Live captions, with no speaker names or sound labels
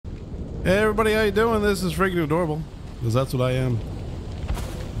Hey everybody, how you doing? This is Friggin Adorable, because that's what I am.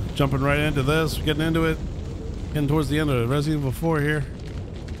 Jumping right into this, getting into it, getting towards the end of Resident Evil 4 here.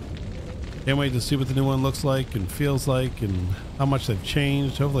 Can't wait to see what the new one looks like and feels like and how much they've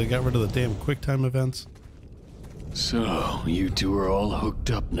changed. Hopefully they got rid of the damn QuickTime events. So, you two are all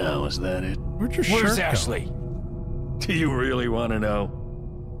hooked up now, is that it? Where'd your Where's shirt go? Ashley? Do you really want to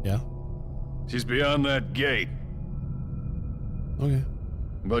know? Yeah? She's beyond that gate, Okay.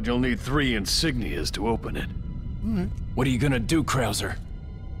 but you'll need 3 insignias to open it. Alright. What are you gonna do, Krauser?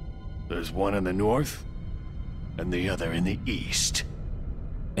 There's one in the north, and the other in the east.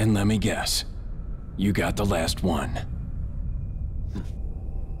 And let me guess, you got the last one.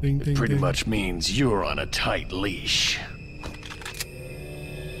 Ding, ding, Pretty ding. much means you're on a tight leash.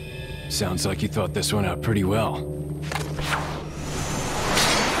 Sounds like you thought this one out pretty well.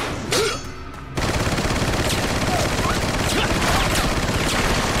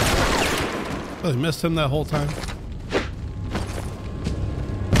 Oh, they missed him that whole time.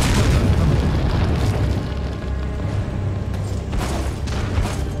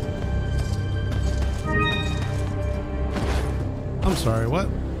 I'm sorry, what?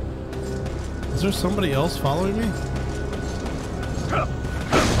 Is there somebody else following me?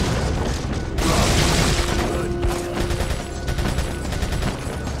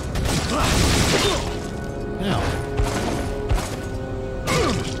 Ow.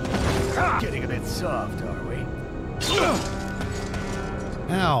 Getting a bit soft, are we?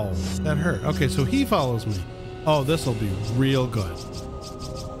 Ow. That hurt. Okay, so he follows me. Oh, this'll be real good.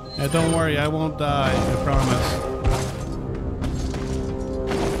 Yeah, don't worry, I won't die, I promise.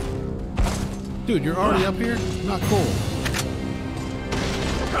 Dude, you're already up here? Not cool.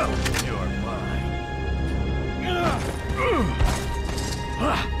 You're mine.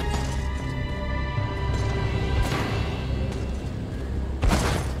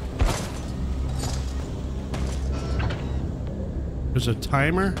 There's a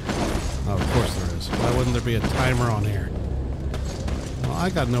timer? Oh, of course there is. Why wouldn't there be a timer on here? Well, I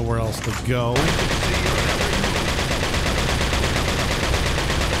got nowhere else to go.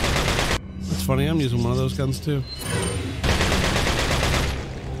 It's funny, I'm using one of those guns too.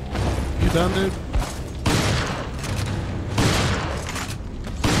 You done, dude?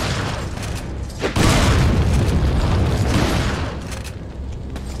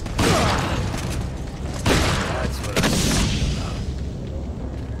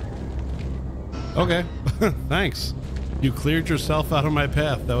 Okay, thanks. You cleared yourself out of my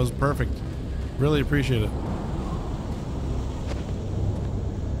path. That was perfect. Really appreciate it.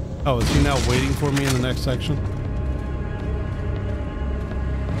 Oh, is he now waiting for me in the next section?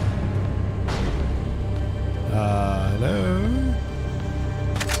 Hello?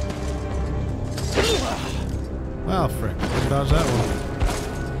 Wow, frick. Didn't dodge that one.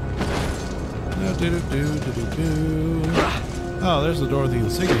 Oh, there's the door with the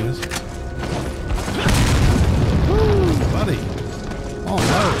insignias. Woo, buddy.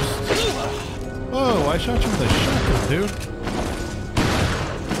 Almost. Whoa, I shot you with a shotgun, dude.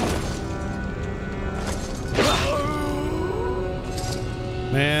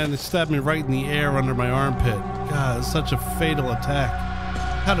 Man, it stabbed me right in the air under my armpit. God, it's such a fatal attack.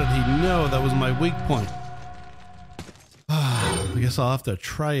 How did he know that was my weak point? I guess I'll have to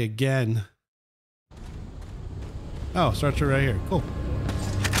try again. Oh, starts right here. Cool.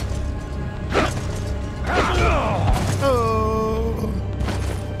 Oh.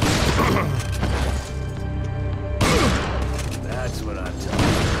 That's what I'm talking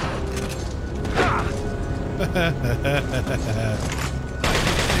about.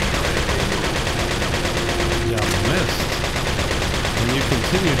 Yeah, missed. And you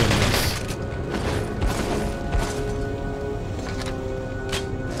continue to miss.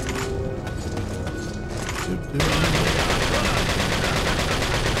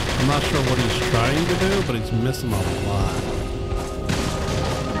 I'm not sure what he's trying to do, but he's missing a lot.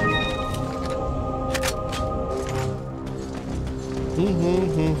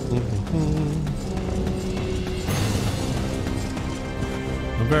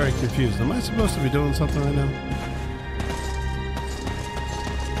 I'm very confused. Am I supposed to be doing something right now?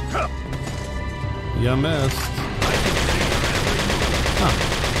 You missed. Huh.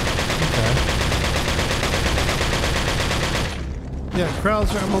 Okay. Yeah,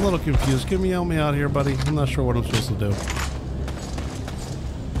 Krauser, I'm a little confused. Help me out here, buddy. I'm not sure what I'm supposed to do.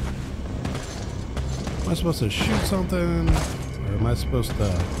 Am I supposed to shoot something? Or am I supposed to...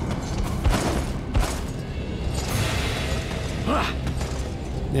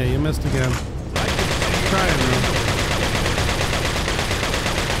 Yeah, you missed again. Try it, man.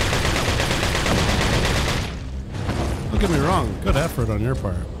 Don't get me wrong. Good effort on your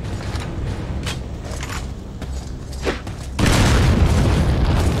part.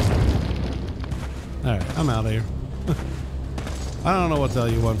 Alright, I'm out of here. I don't know what the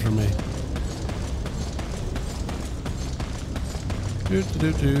hell you want from me. He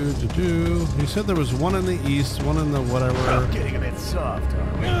said there was one in the east, one in the whatever. I'm getting a bit soft,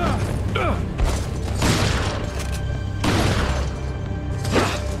 aren't we?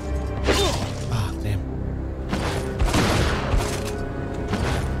 Ah, damn.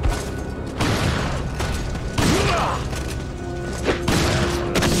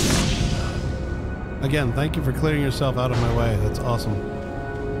 Again, thank you for clearing yourself out of my way. That's awesome.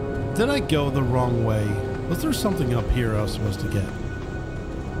 Did I go the wrong way? Was there something up here I was supposed to get?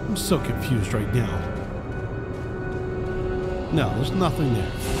 I'm so confused right now. No, there's nothing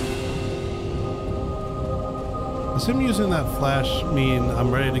there. Does him using that flash mean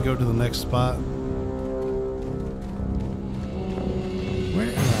I'm ready to go to the next spot? Where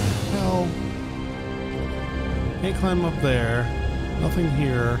in the hell? Can't climb up there. Nothing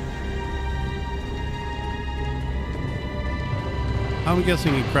here. I'm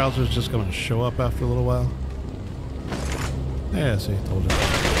guessing Krauser's just going to show up after a little while. Yeah, see, told you.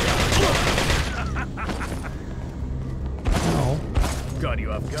 Oh. Got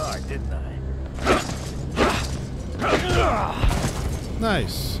you off guard, didn't I?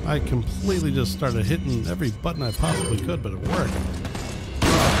 Nice. I completely just started hitting every button I possibly could, but it worked.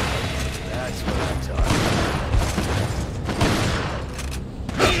 That's what I'm talking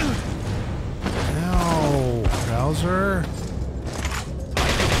about. Ow, Krauser.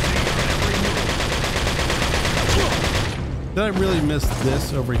 Did I really miss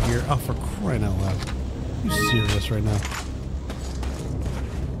this over here? Oh, for crying out loud. Are you serious right now?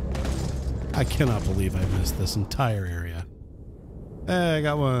 I cannot believe I missed this entire area. Hey, I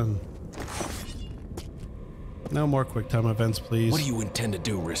got one. No more quick time events, please. What do you intend to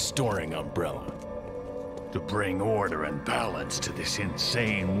do restoring Umbrella? To bring order and balance to this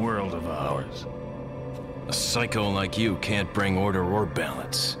insane world of ours. A psycho like you can't bring order or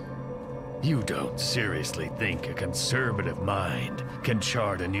balance. You don't seriously think a conservative mind can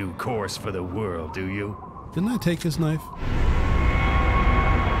chart a new course for the world, do you? Didn't I take his knife?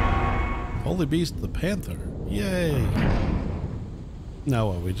 Holy Beast the Panther. Yay. Now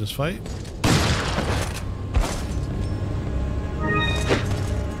what, we just fight?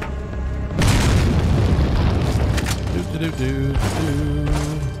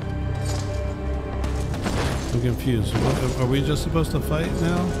 I'm confused. Are we just supposed to fight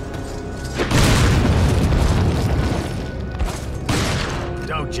now?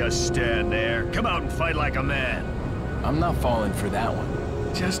 Don't just stand there. Come out and fight like a man. I'm not falling for that one.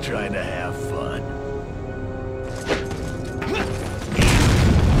 Just trying to have fun.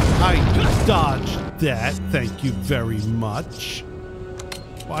 I dodged that. Thank you very much.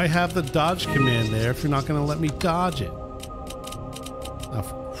 Why have the dodge command there if you're not going to let me dodge it? Oh,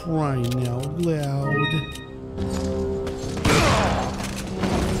 for crying out loud.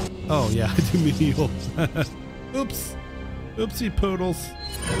 Oh, yeah, I didn't mean to heal. Oops. Oopsie poodles.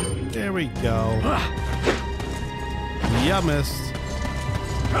 There we go. Yeah, missed.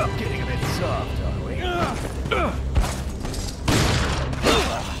 I'm getting a bit soft, aren't we?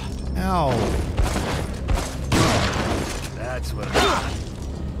 Ow. That's what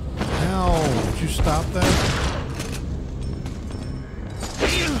Ow. Would you stop that?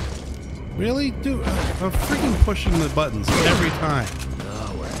 Really? Dude, I'm freaking pushing the buttons every time.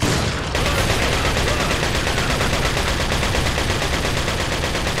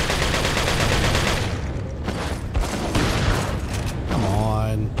 Come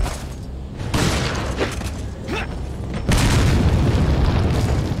on.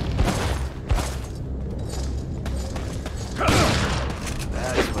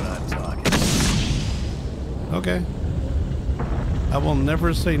 That's what I'm talking. Okay. I will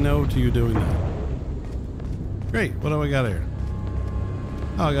never say no to you doing that. Great. What do I got here?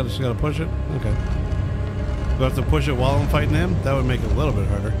 Oh, I just gotta push it? Okay. Do I have to push it while I'm fighting him? That would make it a little bit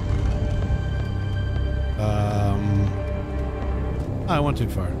harder. I went too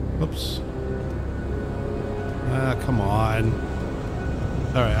far. Whoops. Ah, come on.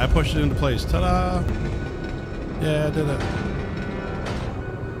 Alright, I pushed it into place. Ta-da! Yeah, I did it.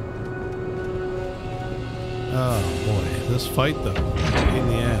 Oh boy, this fight though, pain in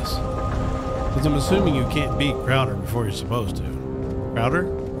the ass. Because I'm assuming you can't beat Crowder before you're supposed to.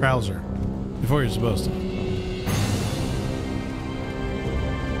 Krauser. Before you're supposed to.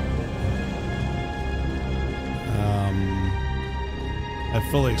 I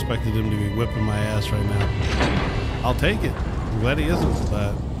fully expected him to be whipping my ass right now. I'll take it. I'm glad he isn't,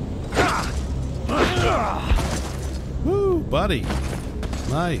 but... Woo, buddy.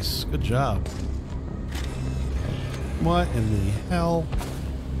 Nice. Good job. What in the hell?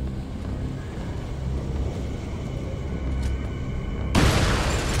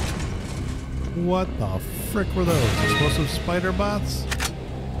 What the frick were those? Explosive spider bots?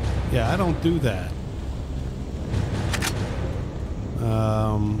 Yeah, I don't do that.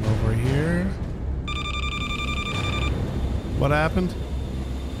 Over here. What happened?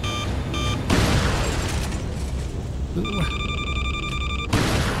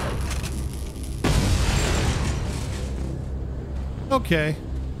 Okay,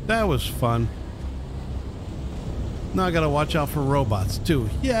 that was fun. Now I gotta watch out for robots too.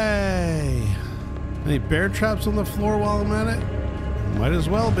 Yay! Any bear traps on the floor while I'm at it? Might as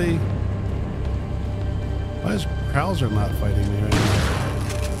well be. Why is Krauser not fighting me right now?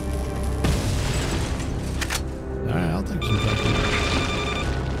 Alright, I'll take some fighting.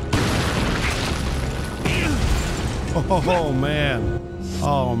 Oh man.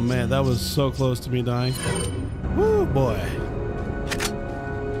 Oh man, that was so close to me dying. Woo boy.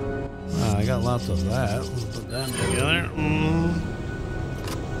 I got lots of that. Let's put that together.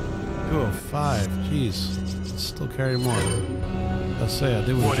 205. Jeez. Let's still carry more. Let's say I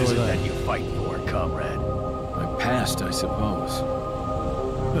do enjoy that. What is it that you fight for, comrade? My past, I suppose.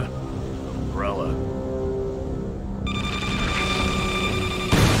 Umbrella.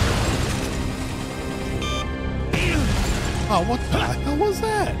 Oh, what the hell was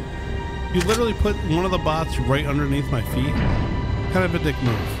that? You literally put one of the bots right underneath my feet? Kind of a dick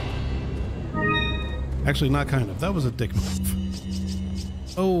move. Actually, not kind of. That was a dick move.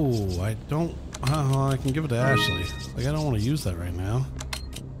 Oh, I don't... I can give it to Ashley. Like, I don't want to use that right now.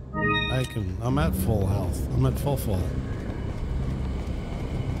 I'm at full health. I'm at full.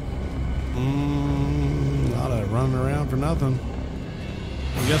 Not a running around for nothing.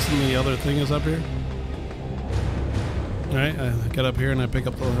 I'm guessing the other thing is up here. Alright, I get up here and I pick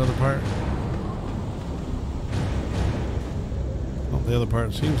up the other part. Oh, the other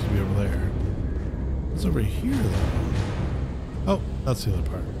part seems to be over there. It's over here, though. Oh, that's the other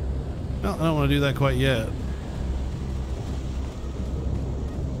part. No, I don't want to do that quite yet.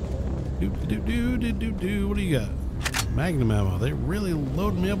 What do you got? Magnum ammo. They really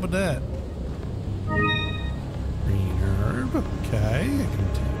loaded me up with that. Green herb. Okay, I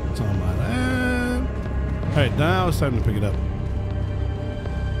can take some of that. Alright, now it's time to pick it up.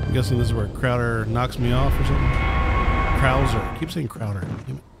 I'm guessing this is where Crowder knocks me off or something. Krauser. I keep saying Crowder.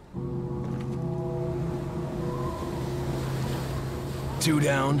 Damn it. 2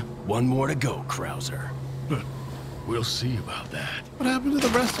 down, 1 more to go, Krauser. We'll see about that. What happened to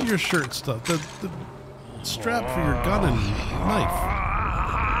the rest of your shirt stuff? The strap for your gun and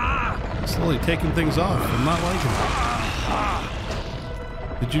knife. Slowly taking things off. I'm not liking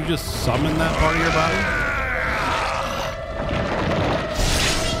it. Did you just summon that part of your body?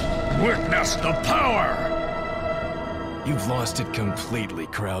 Witness the power! You've lost it completely,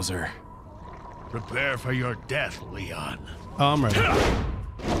 Krauser. Prepare for your death, Leon. Oh, I'm ready.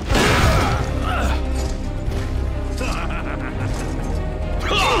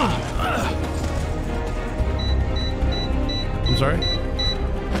 I'm sorry?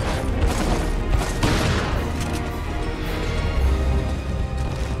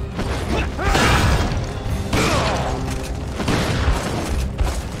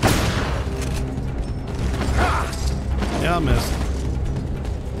 Yeah, I missed.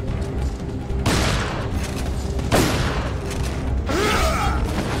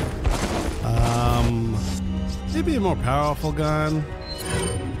 Maybe a more powerful gun.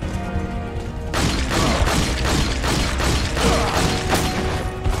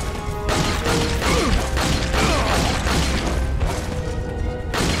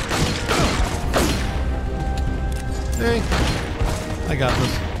 Hey, I got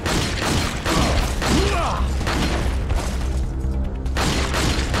this. Yeah.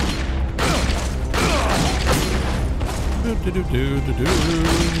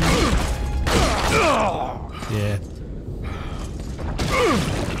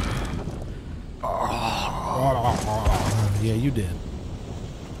 Yeah, you did.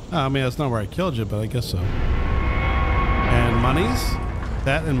 I mean, that's not where I killed you, but I guess so. And monies?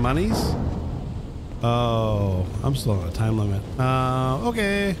 That and monies? Oh, I'm still on a time limit.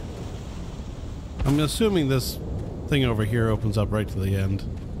 Okay. I'm assuming this thing over here opens up right to the end.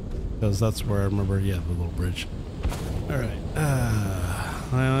 Because that's where I remember, yeah, the little bridge. Alright.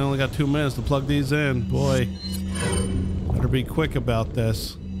 I only got 2 minutes to plug these in. Boy. Better be quick about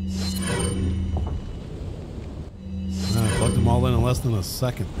this. I plugged them all in less than a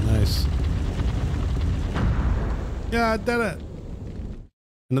second. Nice. Yeah, I did it.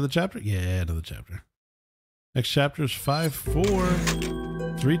 Another chapter? Yeah, another chapter. Next chapter is 5, 4,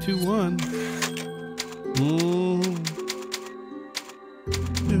 3, 2, 1.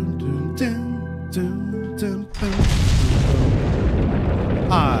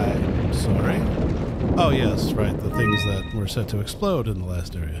 I'm sorry. Oh, yes, right. The things that were set to explode in the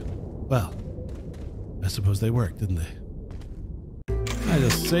last area. Well, I suppose they worked, didn't they? I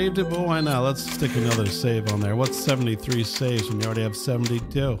just saved it, but why not? Let's stick another save on there. What's 73 saves when you already have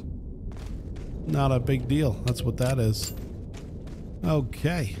 72? Not a big deal. That's what that is.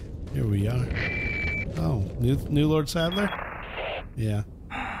 Okay, here we are. Oh, new Lord Sadler? Yeah.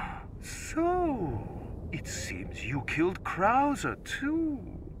 So, it seems you killed Krauser too.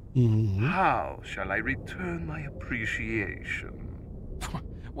 Mm-hmm. How shall I return my appreciation?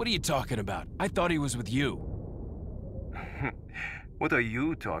 What are you talking about? I thought he was with you. What are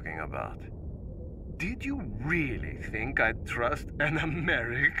you talking about? Did you really think I'd trust an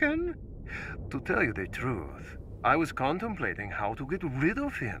American? To tell you the truth, I was contemplating how to get rid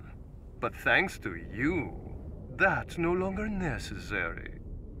of him. But thanks to you, that's no longer necessary.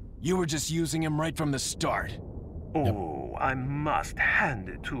 You were just using him right from the start. Oh, I must hand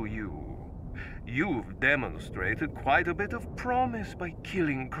it to you. You've demonstrated quite a bit of promise by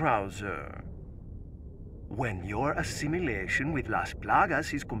killing Krauser. When your assimilation with Las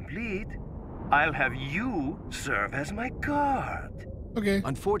Plagas is complete, I'll have you serve as my guard. Okay.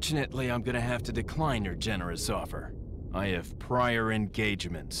 Unfortunately, I'm gonna have to decline your generous offer. I have prior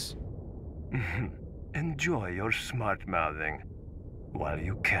engagements. Enjoy your smart-mouthing while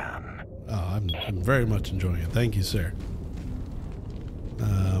you can. Oh, I'm very much enjoying it. Thank you, sir.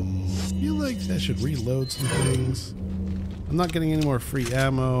 I feel like I should reload some things. I'm not getting any more free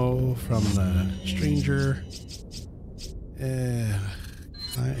ammo from the stranger. Yeah,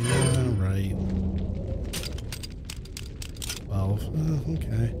 right. 12.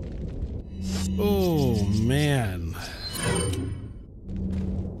 Okay. Oh, man.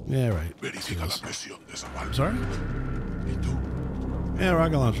 Yeah, right. I'm sorry? Yeah,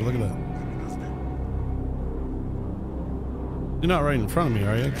 rocket launcher. Look at that. You're not right in front of me,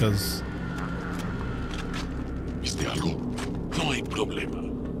 are you? Because... ¿Viste algo? No hay problema.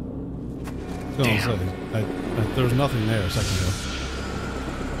 There was nothing there a second ago.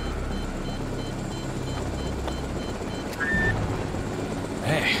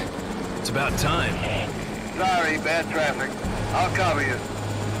 Hey, it's about time. Sorry, bad traffic. I'll cover you.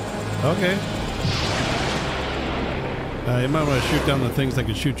 Okay. You might want to shoot down the things that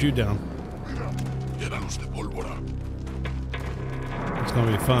could shoot you down. Llénalos de pólvora. It's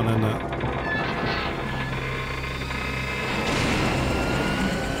gonna be fun, isn't it?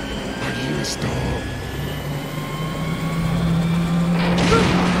 Allí está.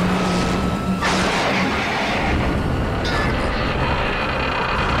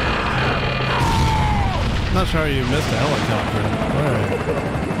 Not sure you missed a helicopter. Alright.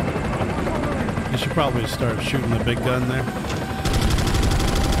 You should probably start shooting the big gun there.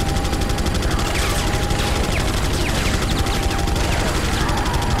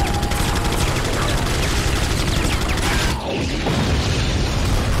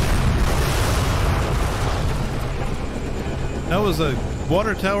 That was a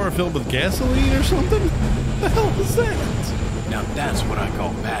water tower filled with gasoline or something? What the hell was that? Now that's what I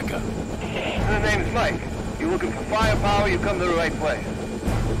call backup. The name's Mike. You looking for firepower, you come to the right place.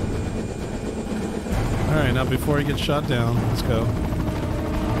 Alright, now before he gets shot down, let's go.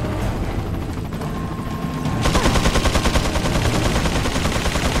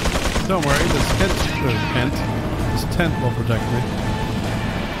 Don't worry, this tent will protect me.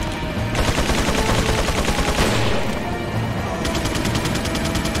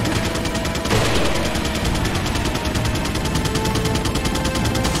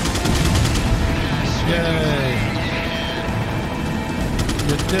 Yay!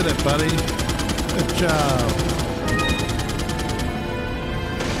 You did it, buddy. Good job.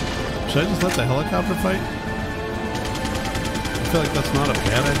 Should I just let the helicopter fight? I feel like that's not a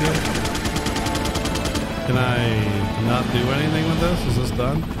bad idea. Can I not do anything with this? Is this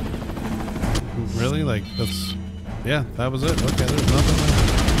done? Really? Like, that's... Yeah, that was it. Okay, there's nothing there.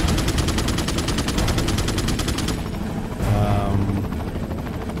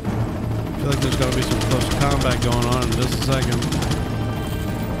 I feel like there's gotta be some close combat going on in just a second.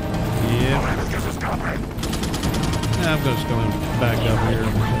 Yeah. I'm just going back up here.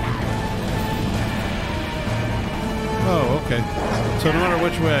 Oh, okay. So no matter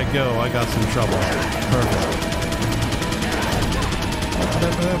which way I go, I got some trouble. Perfect.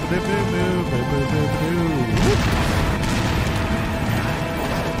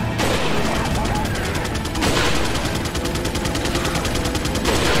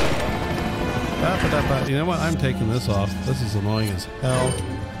 You know what? I'm taking this off. This is annoying as hell.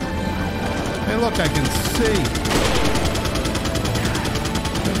 Hey, look, I can see.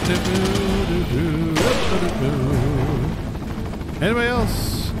 Anybody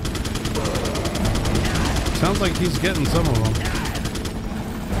else? Sounds like he's getting some of them.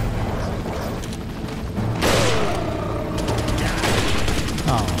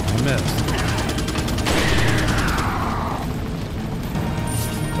 Oh, I missed.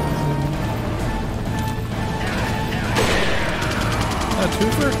 A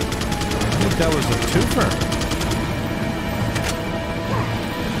twofer? I think that was a twofer.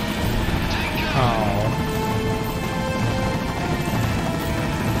 Oh.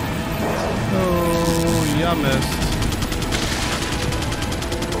 Oh, yeah, I missed.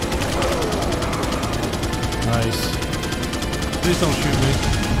 Nice. Please don't shoot me.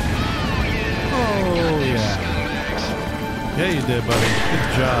 Oh, yeah. Yeah, you did, buddy. Good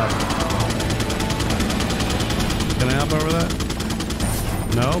job. Can I hop over that?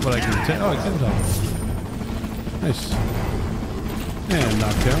 No, but I can take. Oh, I can hop. Nice. And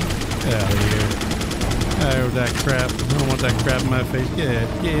knockdown. Get out of here. Out of that crap. I don't want that crap in my face. Get it.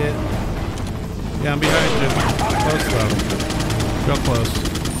 Yeah, I'm behind you. Close though. Real close.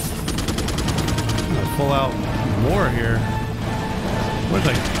 I'm gonna pull out more here.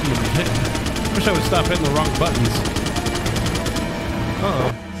 Wish I would stop hitting the wrong buttons.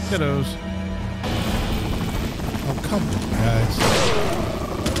 Uh-oh. Kiddos. Oh, come on, guys.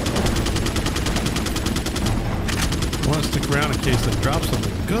 I want to stick around in case they drop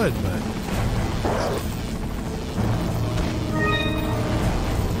something good, but...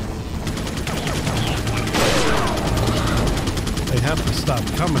 they have to stop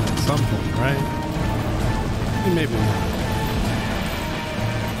coming at some point, right? Maybe not.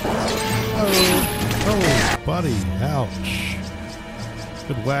 Oh, buddy. Ouch.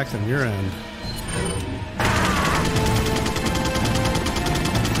 Good whack on your end.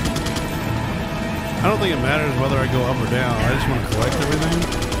 I don't think it matters whether I go up or down. I just want to collect everything.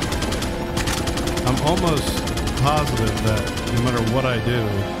 I'm almost positive that no matter what I do,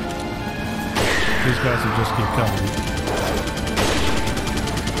 these guys will just keep coming.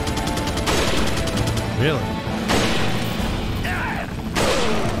 Really?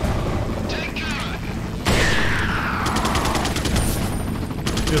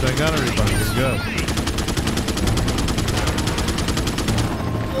 Dude, I got everybody. We're good.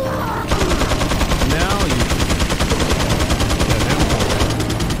 Now you get him.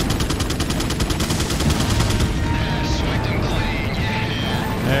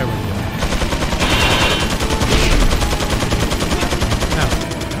 There we go. Now,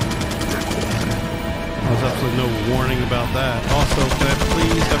 there's absolutely no warning about that. Also, can I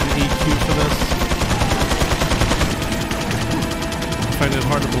please have an EQ for this? I find it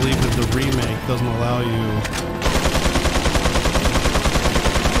hard to believe that the remake doesn't allow you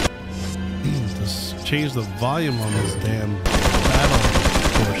to change the volume on this damn battle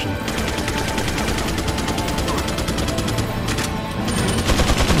portion.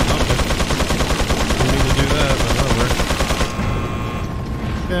 Okay. Didn't need to do that, but whatever.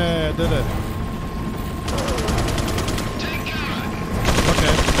 Yeah, I did it.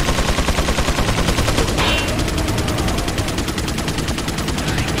 Okay.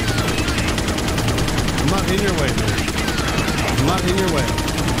 I'm not in your way, man. I'm not in your way.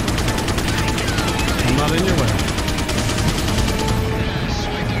 I'm not in your way.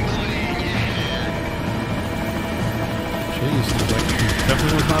 Jeez, like,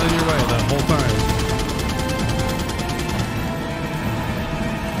 definitely was not in your way that whole time.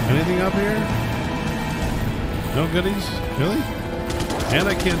 Anything up here? No goodies? Really? And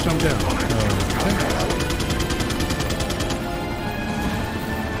I can't jump down. Okay.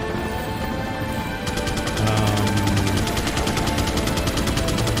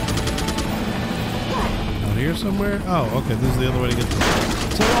 Here somewhere? Oh, okay. This is the other way to get to it.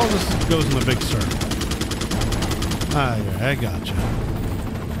 So all this goes in a big circle. Ah, yeah, I gotcha.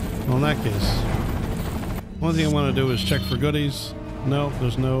 Well, in that case, one thing I want to do is check for goodies. Nope,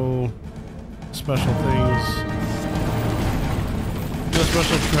 there's no special things. No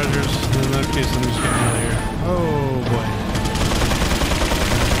special treasures. In that case, I'm just getting out of here. Oh, boy.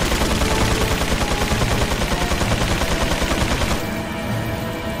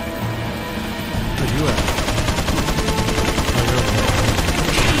 Where you at?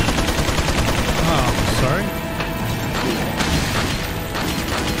 Sorry?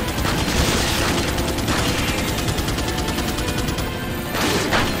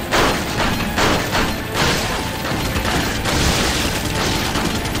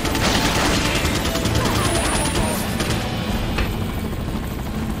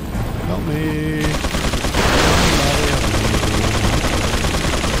 Help me.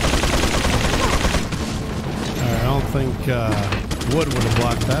 Alright, I don't think wood would have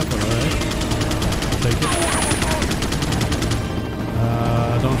blocked that, but alright. Take it.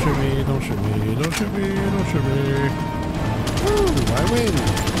 Don't shoot me, don't shoot me, don't shoot me, don't shoot me. Ooh, I win.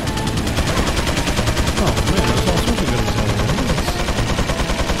 Oh man, that's all sorts of goodness all over.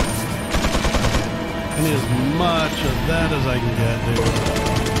 I need as much of that as I can get, dude.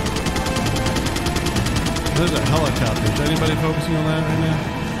 There's a helicopter. Is anybody focusing on that right now?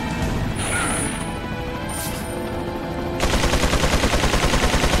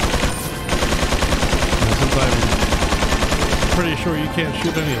 Pretty sure you can't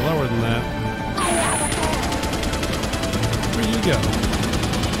shoot any lower than that. Where you go?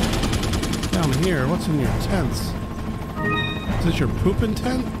 Down here. What's in your tents? Is this your pooping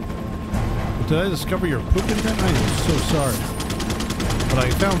tent? Did I discover your pooping tent? I am so sorry. But I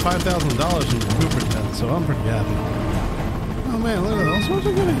found $5,000 in your pooping tent, so I'm pretty happy. Oh man, look at all sorts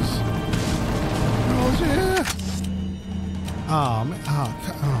of goodies. Oh yeah. Oh man.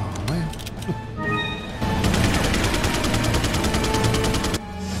 Oh man.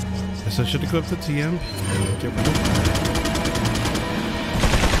 Guess I should equip the TMP. Get rid of that.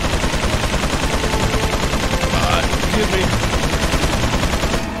 Excuse me.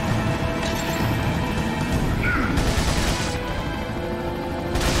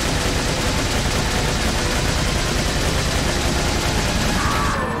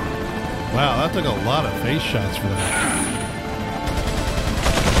 Wow, that took a lot of face shots for that.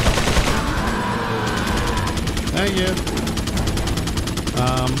 Thank you.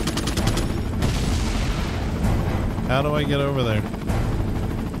 How do I get over there?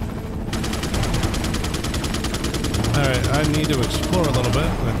 Alright, I need to explore a little bit,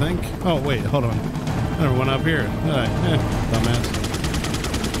 I think. Oh, wait, hold on. I never went up here. Alright, dumbass.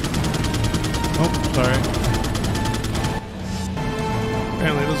 Oh, sorry.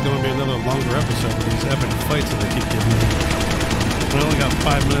 Apparently this is going to be another longer episode of these epic fights that I keep giving me. I only got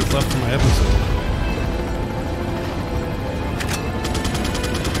 5 minutes left for my episode.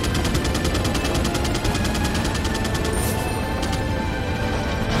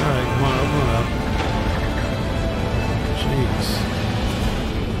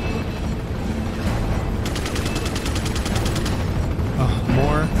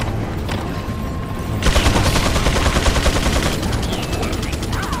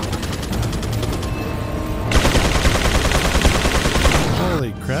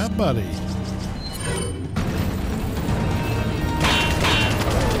 Buddy.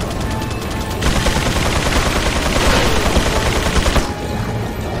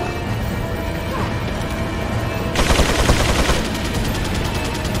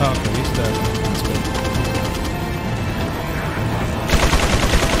 Okay, he's dead. That's good.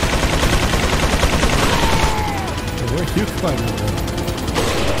 Hey, where are you climbing from?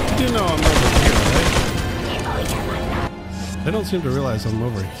 You do know I'm over here, right? They don't seem to realize I'm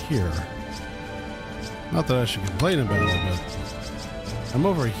over here. Not that I should complain about it, but I'm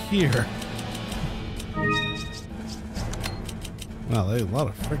over here. Wow, they have a lot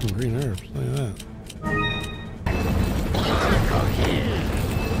of freaking green herbs. Look at that.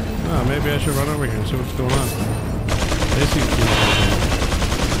 Oh, maybe I should run over here and see what's going on. They seem to be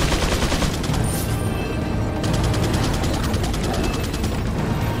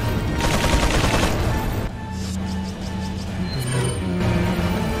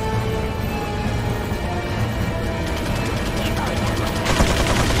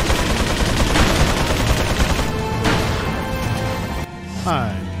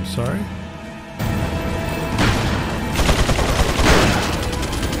I'm sorry.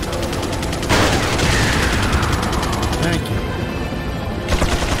 Thank you.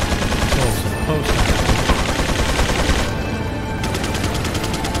 So supposed to.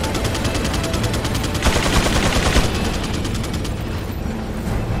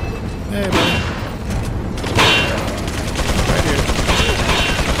 Hey, buddy. Right here.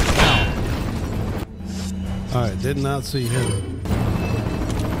 Ow. Alright, did not see him.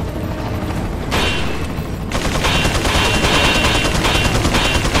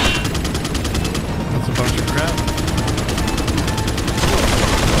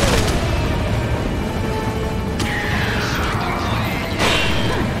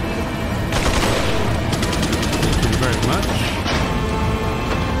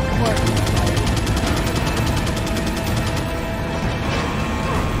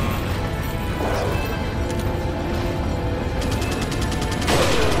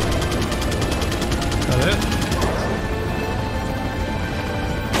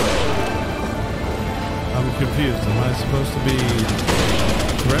 Confused. Am I supposed to be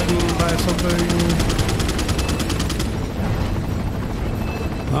threatened by something?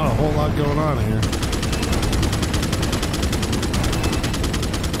 Not a whole lot going on here.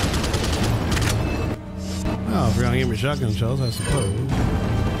 Oh, if you're gonna give me shotgun shells, I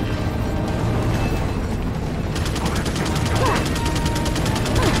suppose.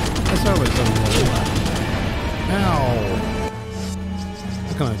 start with something. Ow!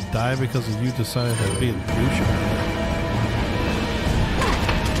 I'm gonna die because of you decided to be a douche.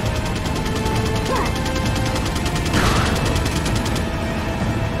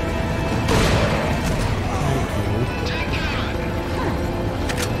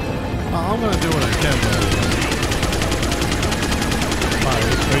 I'm gonna do what I can, though.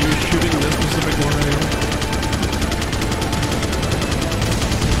 Are you shooting this specific one right here?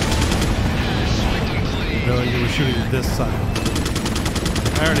 No, you were shooting this side.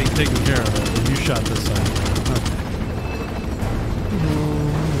 I already taken care of it. You shot this side. Okay.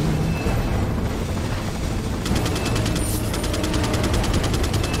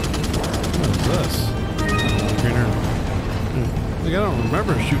 What is this? Greener. Like, I don't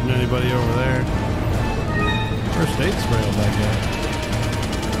remember shooting anybody over there. First aid spray on that guy.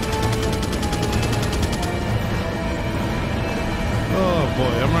 Oh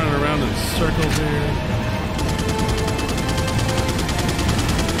boy, I'm running around in circles here.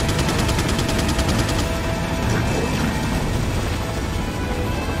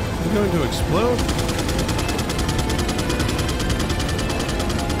 Is it going to explode?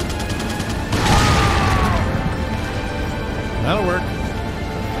 That'll work.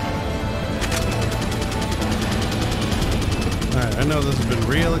 Alright, I know this has been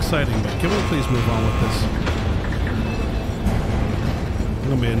real exciting, but can we please move on with this? It's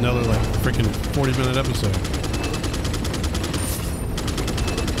gonna be another like freaking 40-minute episode.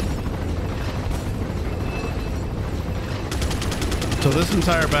 So this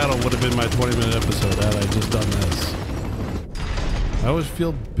entire battle would have been my 20-minute episode had I just done this. I always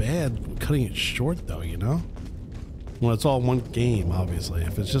feel bad cutting it short though, you know? Well, it's all one game, obviously.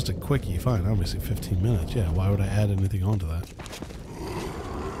 If it's just a quickie, fine. Obviously 15 minutes. Yeah, why would I add anything onto that?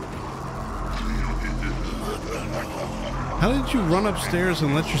 How did you run upstairs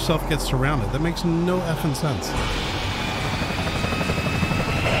and let yourself get surrounded? That makes no effing sense.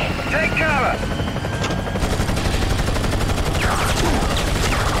 Take cover!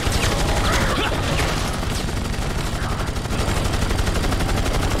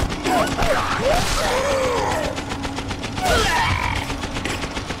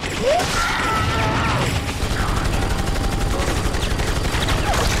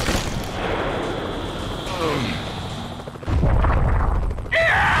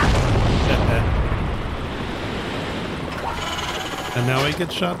 And now he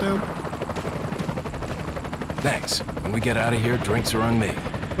gets shot down? Thanks. When we get out of here, drinks are on me.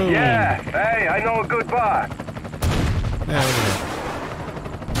 Boom. Yeah, hey, I know a good bar. Yeah, look at that.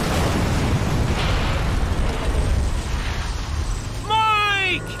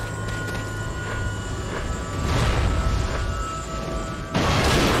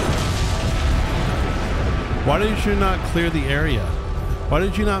 Why did you not clear the area? Why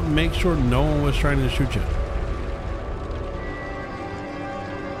did you not make sure no one was trying to shoot you?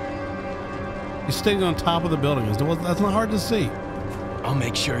 He's standing on top of the building. That's not hard to see. I'll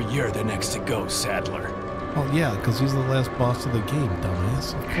make sure you're the next to go, Saddler. Oh yeah, because he's the last boss of the game,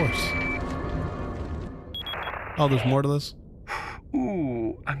 dumbass. Of course. Oh, there's more to this?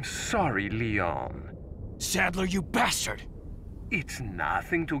 Ooh, I'm sorry, Leon. Saddler, you bastard! It's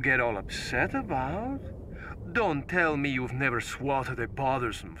nothing to get all upset about. Don't tell me you've never swatted a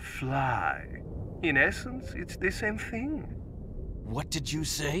bothersome fly. In essence, it's the same thing. What did you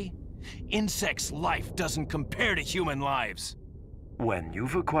say? Insects' life doesn't compare to human lives. When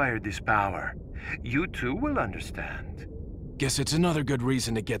you've acquired this power, you too will understand. Guess it's another good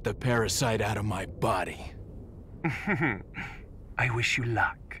reason to get the parasite out of my body. I wish you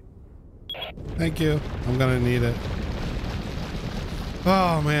luck. Thank you. I'm gonna need it.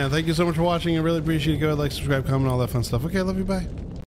 Oh man, thank you so much for watching. I really appreciate it. Go ahead, like, subscribe, comment, all that fun stuff. Okay, love you, bye.